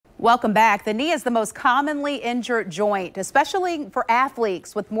Welcome back. The knee is the most commonly injured joint, especially for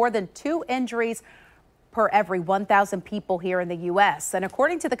athletes, with more than 2 injuries per every 1,000 people here in the U.S. And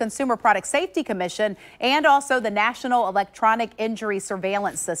according to the Consumer Product Safety Commission and also the National Electronic Injury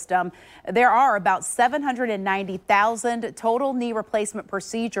Surveillance System, there are about 790,000 total knee replacement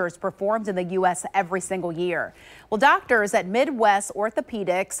procedures performed in the U.S. every single year. Well, doctors at Midwest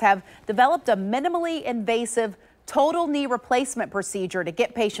Orthopedics have developed a minimally invasive total knee replacement procedure to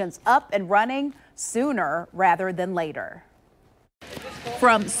get patients up and running sooner rather than later.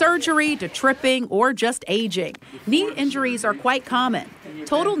 From surgery to tripping or just aging, knee injuries are quite common.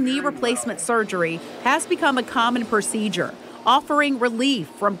 Total knee replacement surgery has become a common procedure, offering relief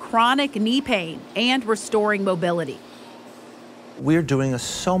from chronic knee pain and restoring mobility. We're doing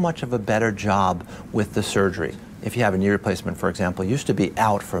so much of a better job with the surgery. If you have a knee replacement, for example, you used to be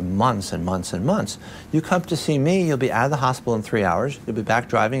out for months and months and months. You come to see me, you'll be out of the hospital in 3 hours. You'll be back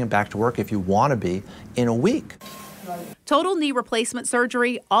driving and back to work if you want to be in a week. Total knee replacement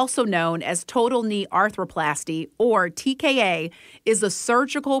surgery, also known as total knee arthroplasty or TKA, is a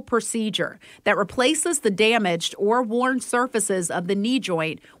surgical procedure that replaces the damaged or worn surfaces of the knee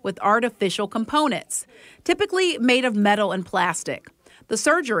joint with artificial components, typically made of metal and plastic. The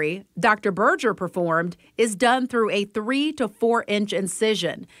surgery Dr. Berger performed is done through a 3 to 4 inch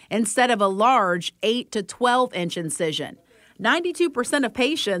incision instead of a large 8 to 12 inch incision. 92% of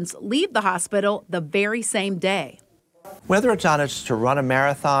patients leave the hospital the very same day. Whether it's to run a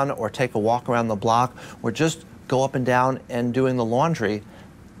marathon or take a walk around the block or just go up and down and doing the laundry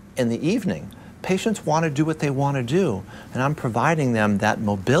in the evening, patients want to do what they want to do, and I'm providing them that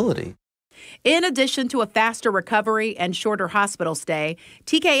mobility. In addition to a faster recovery and shorter hospital stay,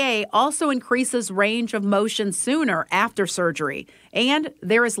 TKA also increases range of motion sooner after surgery, and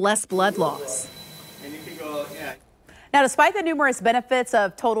there is less blood loss. Now, despite the numerous benefits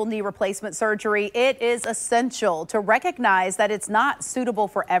of total knee replacement surgery, it is essential to recognize that it's not suitable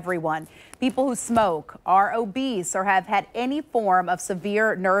for everyone. People who smoke, are obese, or have had any form of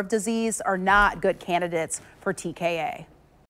severe nerve disease are not good candidates for TKA.